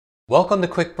Welcome to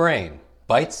Quick Brain,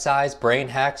 bite-sized brain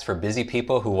hacks for busy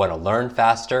people who want to learn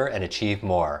faster and achieve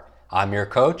more. I'm your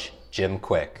coach, Jim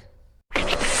Quick.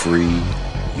 Free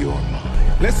your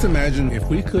mind. Let's imagine if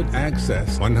we could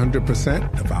access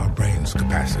 100% of our brain's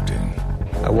capacity.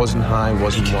 I wasn't high,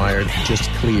 wasn't wired, just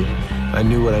clear. I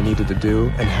knew what I needed to do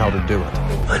and how to do it.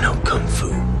 I know Kung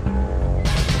Fu.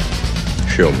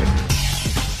 Show me.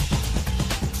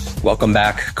 Welcome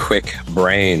back, Quick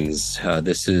Brains.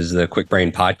 This is the Quick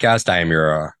Brain Podcast. I am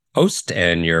your host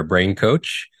and your brain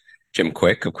coach, Jim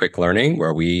Quick of Quick Learning,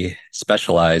 where we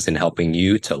specialize in helping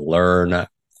you to learn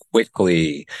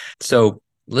quickly. So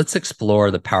let's explore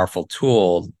this powerful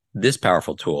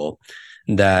tool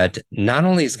that not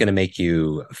only is going to make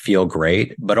you feel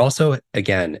great, but also,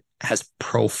 again, has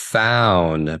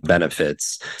profound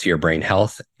benefits to your brain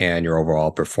health and your overall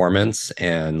performance.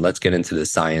 And let's get into the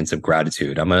science of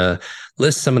gratitude. I'm going to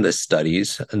list some of the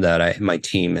studies that my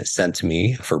team sent to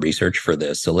me for research for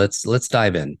this. So let's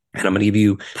dive in. And I'm going to give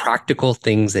you practical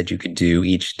things that you could do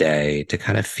each day to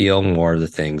kind of feel more of the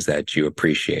things that you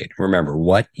appreciate. Remember,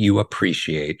 what you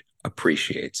appreciates.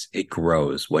 It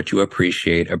grows. What you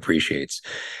appreciate appreciates.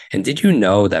 And did you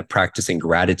know that practicing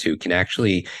gratitude can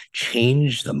actually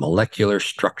change the molecular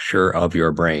structure of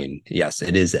your brain? Yes,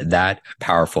 it is that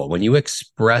powerful. When you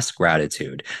express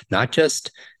gratitude, not just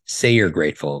say you're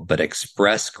grateful, but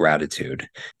express gratitude,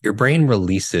 your brain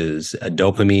releases a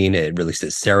dopamine, it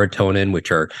releases serotonin,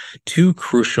 which are two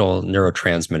crucial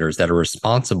neurotransmitters that are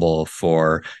responsible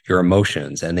for your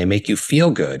emotions, and they make you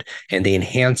feel good and they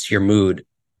enhance your mood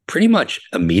pretty much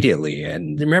immediately.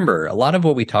 And remember, a lot of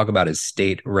what we talk about is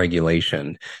state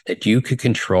regulation, that you could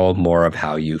control more of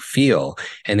how you feel,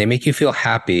 and they make you feel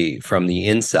happy from the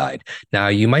inside. Now,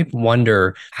 you might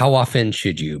wonder, how often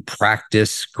should you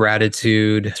practice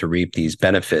gratitude to reap these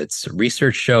benefits?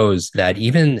 Research shows that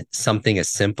even something as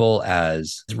simple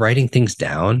as writing things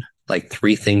down, like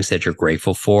 3 things that you're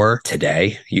grateful for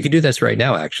today. You could do this right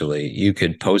now, actually. You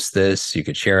could post this, you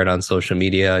could share it on social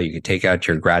media, you could take out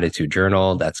your gratitude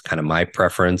journal. That's kind of my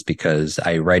preference because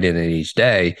I write it in each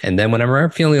day. And then whenever I'm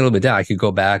feeling a little bit down, I could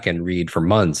go back and read for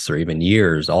months or even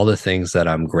years all the things that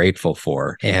I'm grateful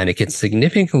for. And it can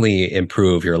significantly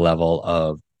improve your level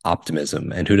of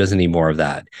optimism. And who doesn't need more of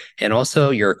that? And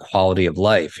also your quality of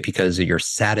life, because your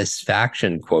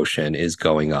satisfaction quotient is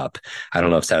going up. I don't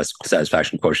know if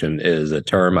satisfaction quotient is a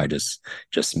term. I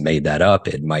just made that up.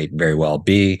 It might very well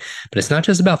be, but it's not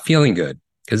just about feeling good,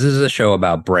 because this is a show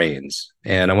about brains.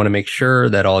 And I want to make sure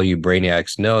that all you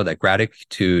brainiacs know that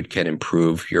gratitude can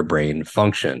improve your brain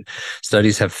function.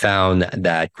 Studies have found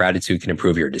that gratitude can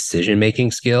improve your decision-making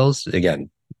skills.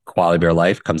 Again, quality of your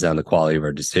life comes down to the quality of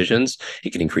our decisions.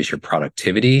 It can increase your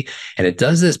productivity. And it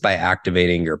does this by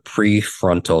activating your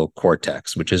prefrontal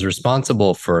cortex, which is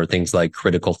responsible for things like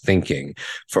critical thinking,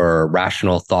 for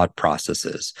rational thought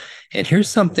processes. And here's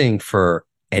something for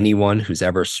anyone who's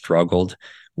ever struggled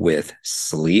with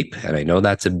sleep. And I know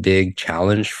that's a big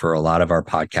challenge for a lot of our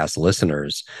podcast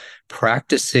listeners.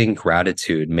 Practicing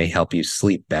gratitude may help you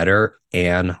sleep better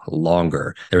and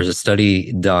longer. There's a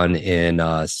study done in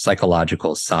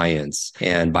psychological science,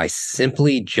 and by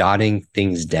simply jotting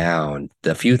things down,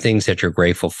 the few things that you're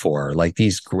grateful for, like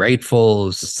these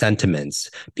grateful sentiments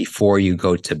before you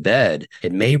go to bed,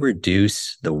 it may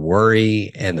reduce the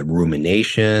worry and the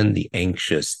rumination, the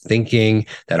anxious thinking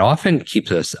that often keeps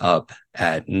us up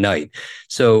at night.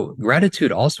 So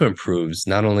gratitude also improves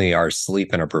not only our sleep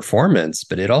and our performance,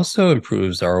 but it also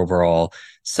improves our overall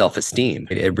self-esteem.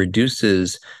 It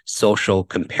reduces social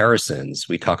comparisons.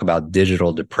 We talk about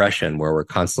digital depression, where we're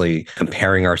constantly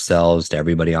comparing ourselves to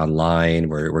everybody online.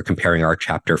 We're comparing our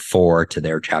chapter 4 to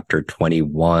their chapter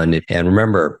 21. And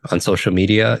remember, on social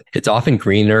media, it's often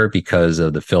greener because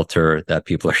of the filter that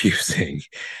people are using.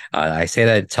 I say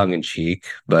that tongue in cheek,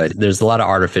 but there's a lot of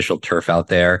artificial turf out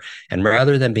there. And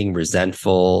rather than being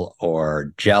resentful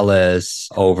or jealous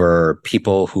over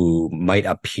people who might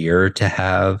appear to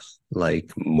have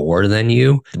like more than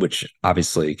you, which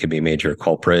obviously could be a major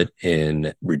culprit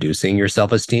in reducing your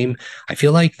self-esteem. I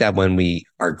feel like that when we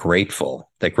are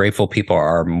grateful, that grateful people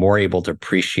are more able to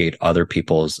appreciate other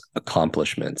people's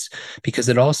accomplishments, because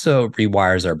it also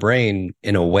rewires our brain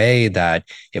in a way that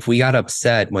if we got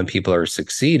upset when people are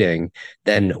succeeding,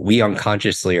 then we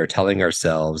unconsciously are telling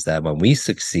ourselves that when we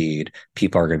succeed,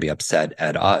 people are going to be upset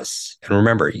at us. And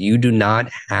remember, you do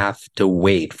not have to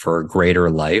wait for a greater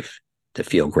life to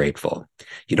feel grateful.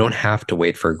 You don't have to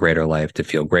wait for a greater life to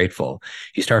feel grateful.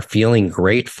 You start feeling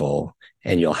grateful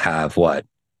and you'll have what?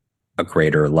 a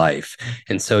greater life.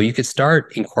 And so you could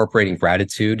start incorporating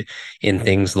gratitude in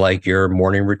things like your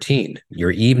morning routine,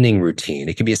 your evening routine.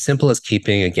 It can be as simple as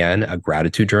keeping, again, a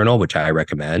gratitude journal, which I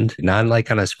recommend, not like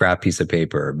on a scrap piece of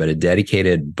paper, but a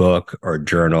dedicated book or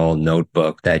journal,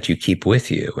 notebook that you keep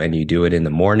with you. And you do it in the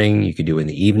morning, you could do it in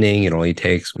the evening. It only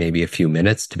takes maybe a few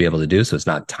minutes to be able to do. So it's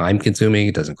not time consuming.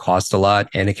 It doesn't cost a lot.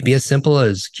 And it can be as simple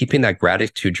as keeping that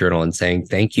gratitude journal and saying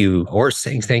thank you, or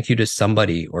saying thank you to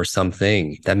somebody or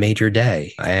something that made your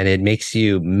day. And it makes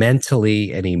you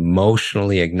mentally and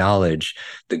emotionally acknowledge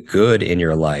the good in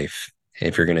your life.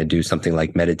 If you're going to do something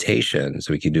like meditation,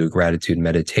 so we could do a gratitude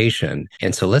meditation.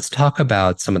 And so let's talk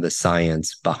about some of the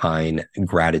science behind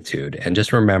gratitude. And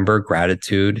just remember,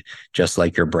 gratitude, just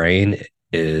like your brain,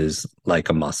 is like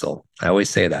a muscle. I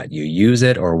always say that. You use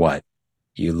it or what?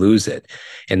 You lose it.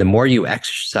 And the more you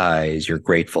exercise your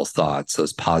grateful thoughts,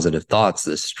 those positive thoughts,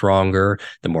 the stronger,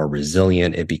 the more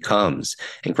resilient it becomes.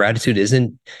 And gratitude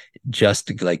isn't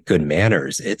just like good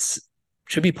manners.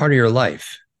 Should be part of your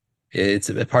life. It's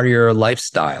a part of your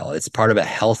lifestyle. It's part of a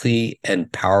healthy and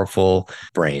powerful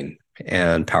brain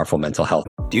and powerful mental health.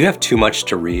 Do you have too much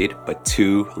to read, but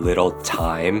too little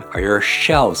time? Are your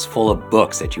shelves full of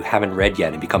books that you haven't read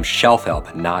yet and become shelf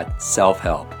help, not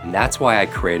self-help? And that's why I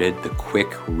created the Quick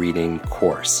Reading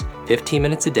course. 15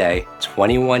 minutes a day,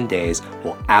 21 days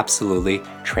will absolutely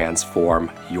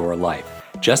transform your life.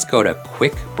 Just go to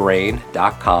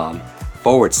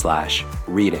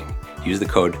quickbrain.com/reading. Use the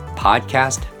code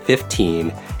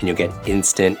podcast15 and you'll get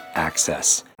instant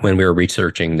access. When we were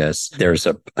researching this, there's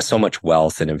so much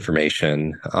wealth and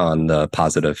information on the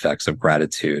positive effects of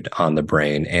gratitude on the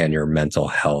brain and your mental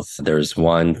health. There's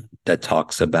one that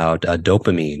talks about a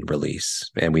dopamine release.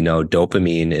 And we know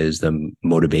dopamine is the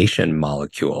motivation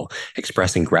molecule.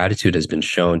 Expressing gratitude has been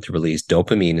shown to release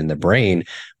dopamine in the brain,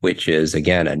 which is,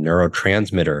 again, a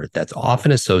neurotransmitter that's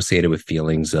often associated with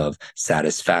feelings of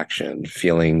satisfaction,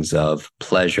 feelings of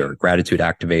pleasure. Gratitude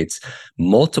activates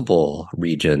multiple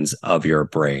regions of your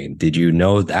brain. Did you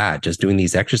know that just doing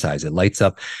these exercises, it lights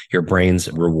up your brain's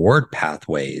reward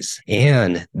pathways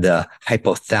and the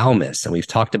hypothalamus? And we've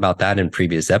talked about that in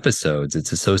previous episodes.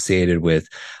 It's associated with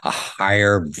a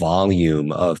higher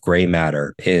volume of gray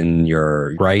matter in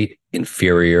your right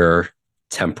inferior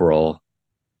temporal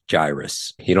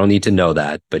gyrus. You don't need to know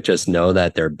that, but just know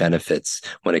that there are benefits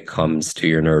when it comes to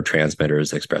your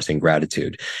neurotransmitters expressing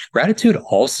gratitude. Gratitude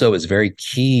also is very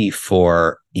key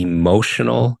for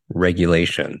emotional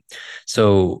regulation.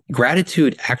 So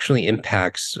gratitude actually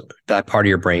impacts that part of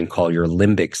your brain called your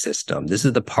limbic system. This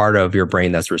is the part of your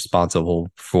brain that's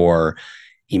responsible for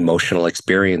emotional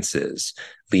experiences,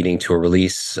 leading to a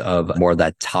release of more of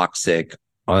that toxic,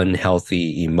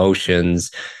 unhealthy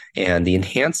emotions, and the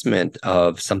enhancement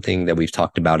of something that we've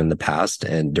talked about in the past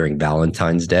and during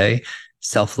Valentine's Day: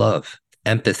 self-love,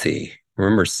 empathy.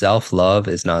 Remember, self-love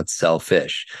is not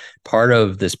selfish. Part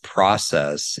of this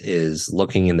process is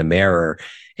looking in the mirror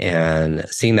and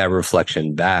seeing that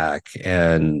reflection back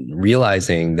and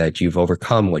realizing that you've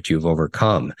overcome what you've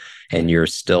overcome and you're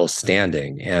still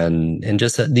standing. And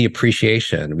just the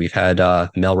appreciation. We've had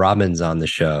Mel Robbins on the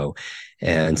show.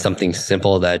 And something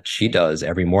simple that she does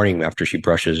every morning after she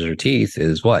brushes her teeth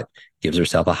is what? Gives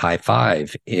herself a high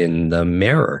five in the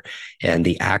mirror. And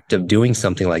the act of doing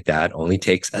something like that only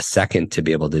takes a second to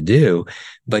be able to do,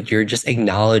 but you're just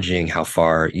acknowledging how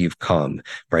far you've come,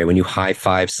 right? When you high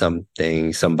five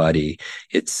somebody,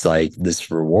 it's like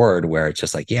this reward where it's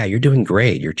just like, yeah, you're doing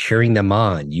great. You're cheering them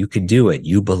on. You could do it.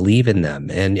 You believe in them.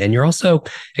 And you're also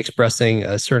expressing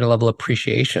a certain level of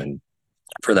appreciation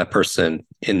for that person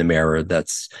in the mirror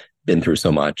that's been through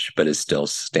so much, but is still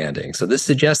standing. So this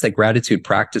suggests that gratitude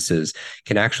practices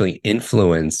can actually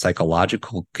influence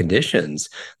psychological conditions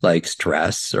like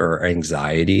stress or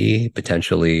anxiety,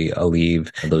 potentially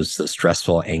alleviate those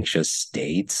stressful, anxious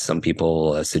states. Some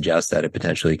people suggest that it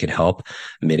potentially can help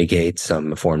mitigate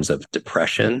some forms of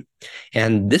depression.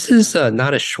 And this is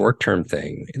not a short-term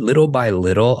thing. Little by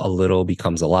little, a little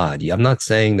becomes a lot. I'm not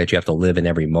saying that you have to live in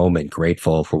every moment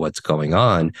grateful for what's going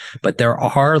on, but there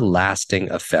are lasting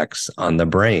effects on the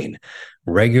brain.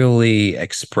 Regularly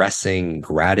expressing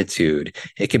gratitude,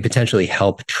 it can potentially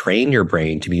help train your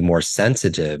brain to be more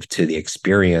sensitive to the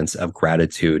experience of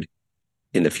gratitude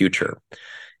in the future,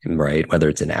 right? Whether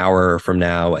it's an hour from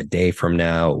now, a day from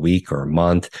now, a week or a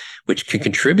month, which can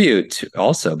contribute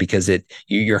also because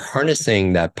you're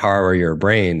harnessing that power of your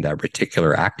brain, that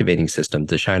reticular activating system,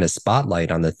 to shine a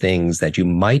spotlight on the things that you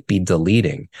might be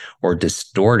deleting or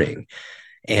distorting.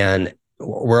 And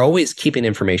we're always keeping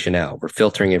information out. We're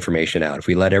filtering information out. If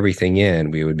we let everything in,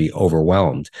 we would be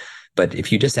overwhelmed. But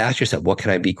if you just ask yourself, what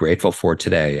can I be grateful for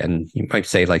today? And you might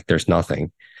say, like, there's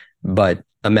nothing. But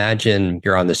imagine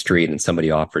you're on the street and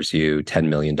somebody offers you $10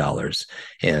 million.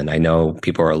 And I know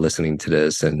people are listening to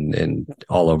this and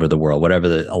all over the world,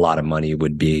 whatever a lot of money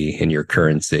would be in your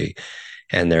currency.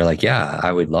 And they're like, yeah,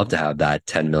 I would love to have that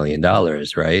 $10 million,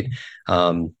 right?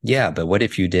 Yeah, but what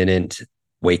if you didn't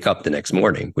wake up the next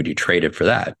morning? Would you trade it for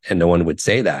that? And no one would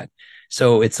say that.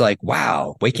 So it's like,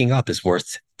 wow, waking up is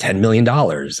worth $10 million.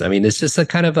 I mean, it's just a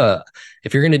kind of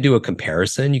if you're going to do a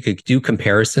comparison, you could do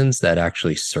comparisons that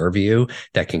actually serve you,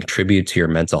 that contribute to your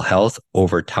mental health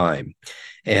over time.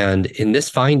 And in this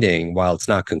finding, while it's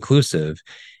not conclusive,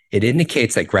 it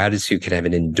indicates that gratitude can have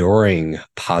an enduring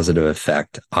positive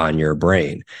effect on your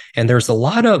brain. And there's a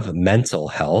lot of mental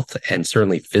health and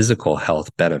certainly physical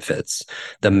health benefits.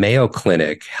 The Mayo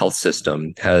Clinic health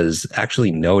system has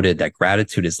actually noted that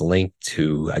gratitude is linked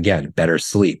to, again, better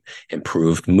sleep,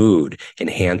 improved mood,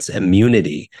 enhanced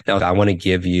immunity. Now, I want to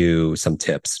give you some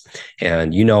tips.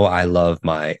 And you know, I love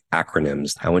my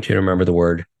acronyms. I want you to remember the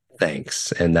word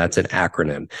thanks, and that's an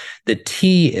acronym. The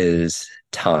T is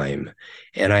time.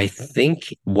 And I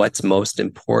think what's most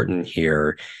important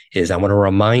here is I want to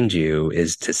remind you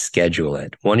is to schedule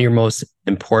it. One of your most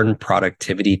important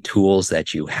productivity tools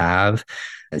that you have,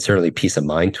 and certainly peace of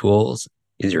mind tools,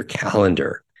 is your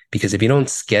calendar. Because if you don't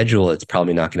schedule, it's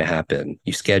probably not going to happen.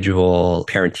 You schedule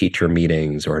parent-teacher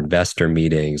meetings or investor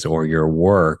meetings or your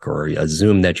work or a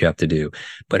Zoom that you have to do.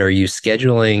 But are you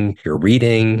scheduling your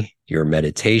reading, your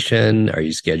meditation? Are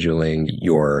you scheduling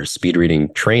your speed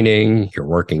reading training, your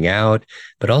working out?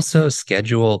 But also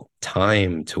schedule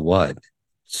time to what?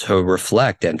 To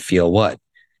reflect and feel what?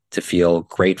 To feel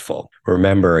grateful.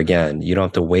 Remember, again, you don't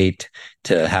have to wait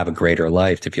to have a greater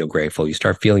life to feel grateful. You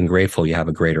start feeling grateful, you have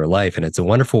a greater life. And it's a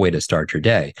wonderful way to start your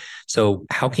day. So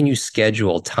how can you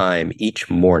schedule time each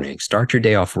morning? Start your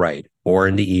day off right, or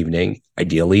in the evening,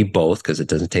 ideally both, because it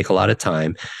doesn't take a lot of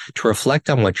time, to reflect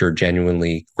on what you're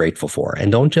genuinely grateful for.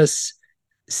 And don't just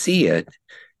see it,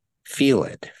 feel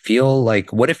it. Feel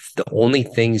like, what if the only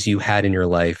things you had in your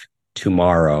life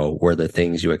tomorrow were the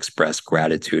things you express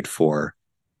gratitude for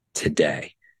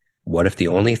today? What if the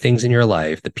only things in your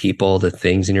life, the people, the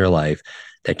things in your life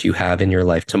that you have in your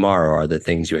life tomorrow are the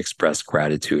things you express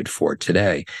gratitude for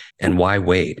today? And why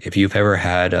wait? If you've ever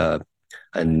had a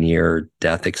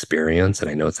near-death experience, and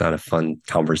I know it's not a fun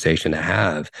conversation to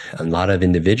have, a lot of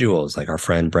individuals, like our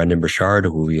friend Brendan Burchard,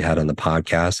 who we had on the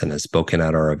podcast and has spoken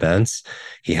at our events,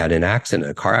 he had an accident,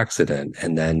 a car accident.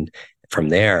 And then from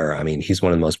there, I mean, he's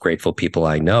one of the most grateful people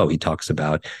I know. He talks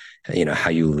about, you know, how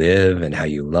you live and how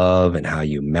you love and how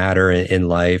you matter in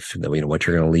life, you know, what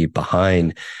you're going to leave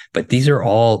behind. But these are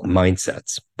all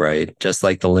mindsets, right? Just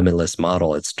like the limitless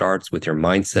model, it starts with your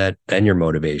mindset, then your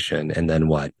motivation, and then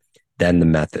what? Then the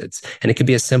methods. And it could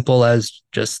be as simple as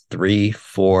just 3,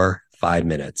 4, 5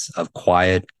 minutes of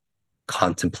quiet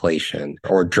contemplation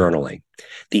or journaling.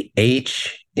 The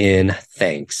H in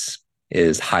thanks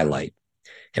is highlight.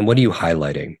 And what are you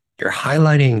highlighting? You're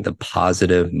highlighting the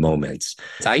positive moments.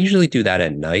 So I usually do that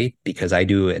at night because I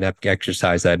do an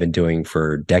exercise that I've been doing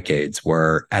for decades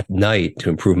where at night, to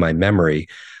improve my memory,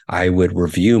 I would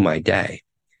review my day.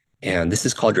 And this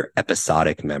is called your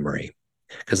episodic memory,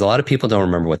 because a lot of people don't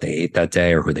remember what they ate that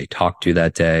day or who they talked to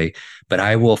that day. But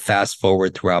I will fast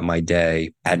forward throughout my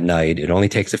day at night. It only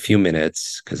takes a few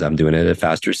minutes because I'm doing it at a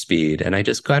faster speed. And I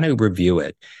just kind of review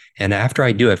it. And after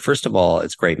I do it, first of all,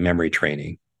 it's great memory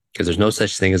training, because there's no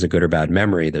such thing as a good or bad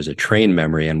memory. There's a trained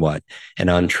memory and what? An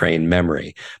untrained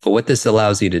memory. But what this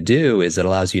allows you to do is it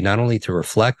allows you not only to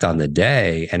reflect on the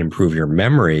day and improve your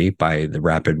memory by the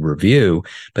rapid review,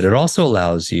 but it also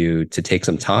allows you to take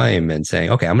some time and say,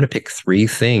 okay, I'm going to pick 3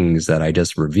 things that I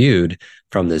just reviewed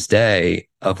from this day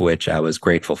of which I was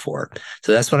grateful for.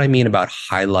 So that's what I mean about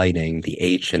highlighting the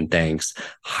H in thanks,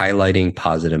 highlighting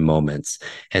positive moments.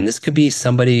 And this could be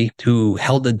somebody who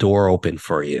held the door open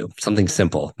for you, something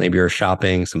simple. Maybe you're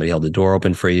shopping, somebody held the door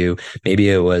open for you. Maybe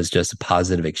it was just a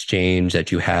positive exchange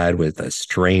that you had with a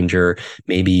stranger.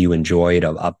 Maybe you enjoyed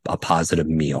a positive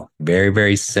meal. Very,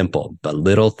 very simple, but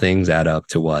little things add up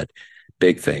to what?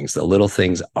 Big things. The little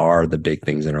things are the big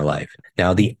things in our life.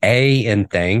 Now, the A in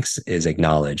thanks is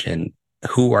acknowledge. And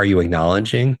who are you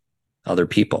acknowledging? Other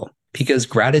people. Because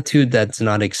gratitude that's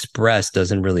not expressed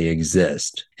doesn't really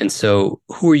exist. And so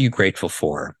who are you grateful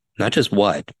for? Not just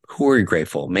what, who are you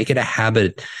grateful? Make it a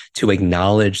habit to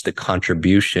acknowledge the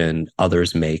contribution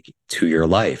others make to your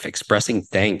life, expressing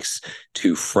thanks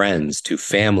to friends, to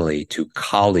family, to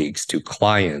colleagues, to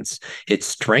clients. It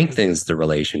strengthens the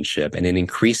relationship and it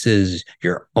increases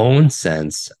your own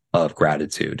sense of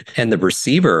gratitude. And the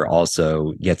receiver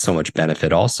also gets so much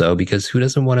benefit also, because who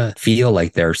doesn't want to feel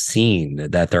like they're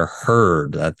seen, that they're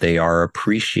heard, that they are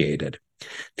appreciated?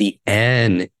 The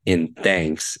N in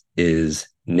thanks is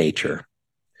nature.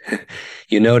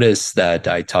 You notice that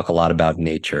I talk a lot about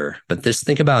nature, but just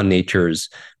think about nature's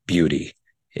beauty.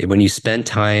 When you spend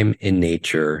time in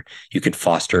nature, you can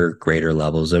foster greater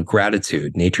levels of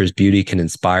gratitude. Nature's beauty can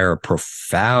inspire a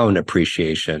profound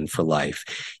appreciation for life.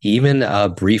 Even a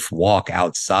brief walk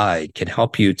outside can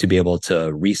help you to be able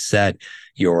to reset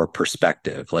your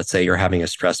perspective. Let's say you're having a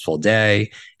stressful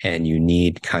day and you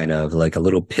need kind of like a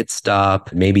little pit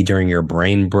stop, maybe during your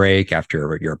brain break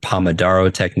after your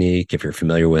Pomodoro technique. If you're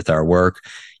familiar with our work,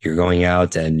 you're going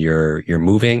out and you're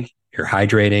moving, you're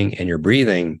hydrating, and you're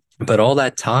breathing. But all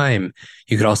that time,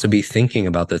 you could also be thinking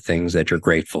about the things that you're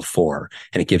grateful for.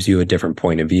 And it gives you a different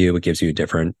point of view. It gives you a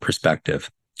different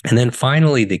perspective. And then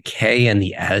finally, the K and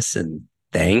the S and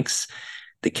thanks.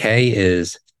 The K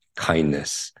is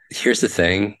kindness. Here's the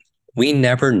thing. We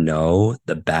never know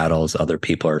the battles other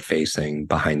people are facing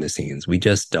behind the scenes. We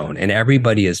just don't. And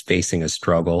everybody is facing a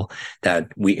struggle that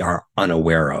we are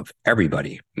unaware of.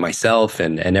 Everybody, myself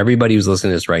and everybody who's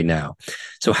listening to this right now.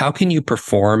 So how can you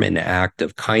perform an act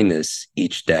of kindness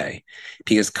each day?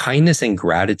 Because kindness and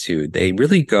gratitude, they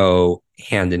really go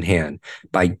hand in hand.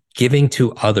 By giving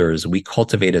to others, we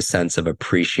cultivate a sense of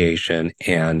appreciation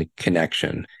and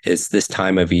connection. It's this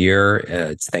time of year.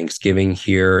 It's Thanksgiving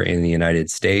here in the United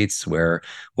States, where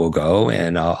we'll go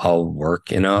and I'll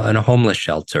work in a homeless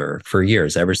shelter for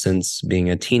years, ever since being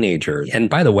a teenager. And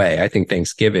by the way, I think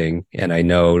Thanksgiving, and I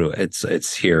know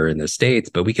it's here in the States,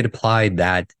 but we could apply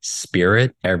that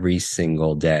spirit every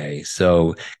single day.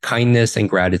 So kindness and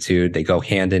gratitude, they go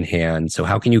hand in hand. So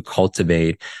how can you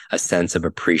cultivate a sense of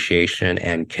appreciation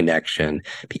and connection?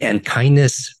 And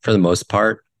kindness, for the most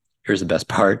part, here's the best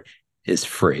part, is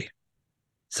free.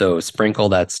 So sprinkle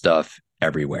that stuff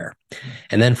everywhere.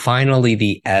 And then finally,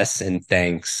 the S in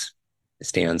thanks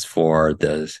stands for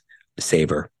the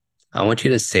savor. I want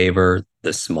you to savor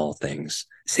the small things.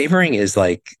 Savoring is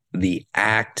like the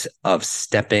act of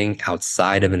stepping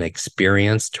outside of an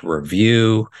experience to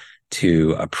review,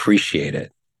 to appreciate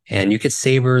it. And you could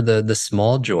savor the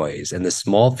small joys and the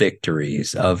small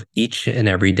victories of each and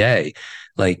every day.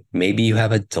 Like maybe you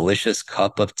have a delicious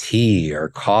cup of tea or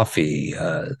coffee,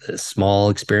 small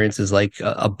experiences like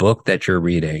a book that you're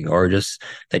reading, or just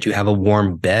that you have a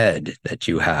warm bed that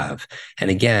you have. And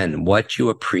again, what you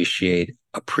appreciate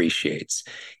appreciates.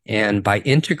 And by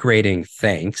integrating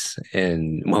thanks,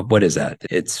 and what is that?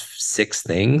 It's 6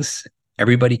 things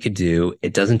everybody could do.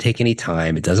 It doesn't take any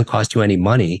time. It doesn't cost you any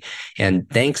money. And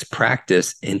thanks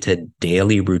practice into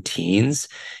daily routines.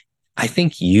 I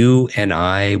think you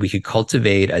and we could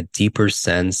cultivate a deeper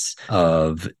sense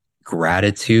of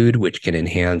gratitude, which can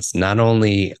enhance not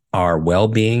only our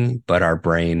well-being, but our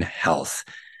brain health,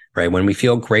 right? When we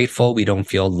feel grateful, we don't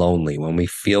feel lonely. When we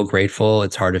feel grateful,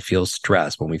 it's hard to feel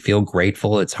stress. When we feel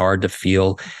grateful, it's hard to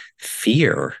feel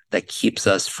fear that keeps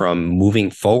us from moving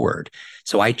forward.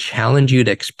 So I challenge you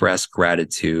to express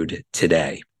gratitude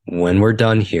today. When we're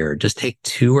done here, just take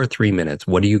 2 or 3 minutes.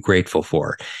 What are you grateful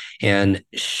for? And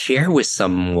share with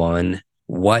someone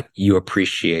what you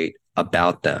appreciate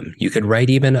about them. You could write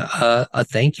even a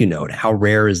thank you note. How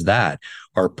rare is that?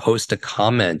 Or post a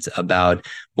comment about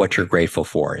what you're grateful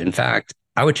for. In fact,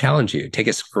 I would challenge you, take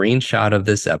a screenshot of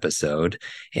this episode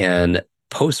and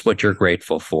post what you're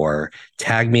grateful for.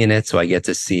 Tag me in it so I get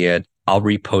to see it. I'll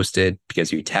repost it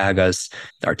because you tag us.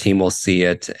 Our team will see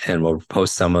it and we'll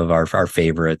post some of our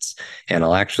favorites. And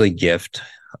I'll actually gift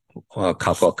a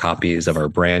couple of copies of our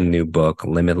brand new book,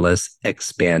 Limitless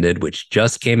Expanded, which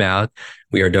just came out.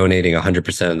 We are donating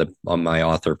 100% of my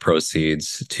author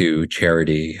proceeds to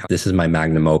charity. This is my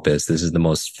magnum opus. This is the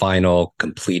most final,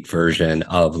 complete version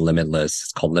of Limitless.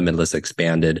 It's called Limitless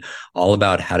Expanded, all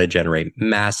about how to generate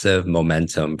massive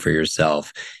momentum for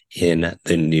yourself in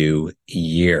the new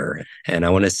year. And I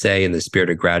want to say, in the spirit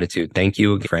of gratitude, thank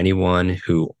you for anyone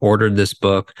who ordered this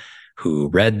book, who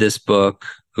read this book,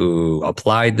 who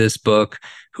applied this book,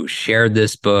 who shared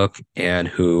this book, and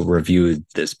who reviewed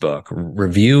this book.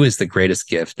 Review is the greatest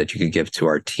gift that you could give to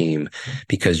our team,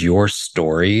 because your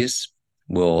stories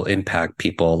will impact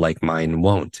people like mine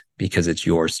won't, because it's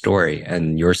your story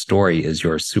and your story is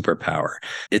your superpower.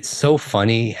 It's so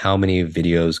funny how many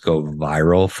videos go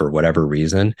viral for whatever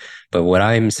reason. But what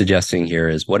I'm suggesting here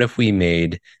is, what if we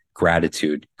made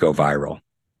gratitude go viral?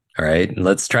 All right.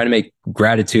 Let's try to make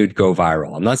gratitude go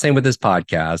viral. I'm not saying with this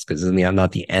podcast, because I'm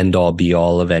not the end all be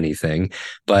all of anything,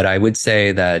 but I would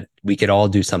say that we could all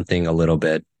do something a little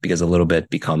bit, because a little bit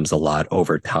becomes a lot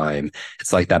over time.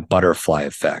 It's like that butterfly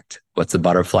effect. What's the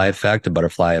butterfly effect? The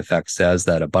butterfly effect says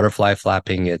that a butterfly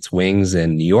flapping its wings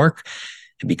in New York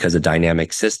because of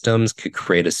dynamic systems could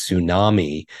create a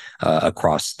tsunami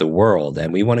across the world.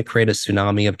 And we want to create a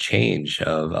tsunami of change,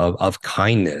 of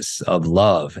kindness, of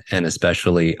love, and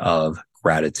especially of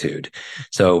gratitude.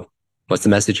 So what's the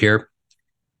message here?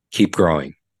 Keep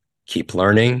growing, keep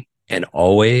learning, and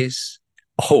always,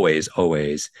 always,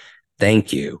 always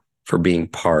thank you for being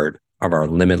part of our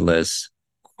limitless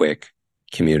Quick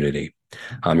community.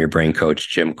 I'm your brain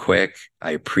coach, Jim Quick.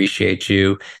 I appreciate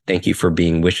you. Thank you for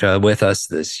being with us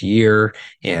this year.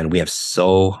 And we have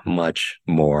so much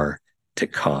more to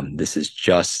come. This is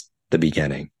just the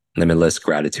beginning. Limitless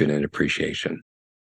gratitude and appreciation.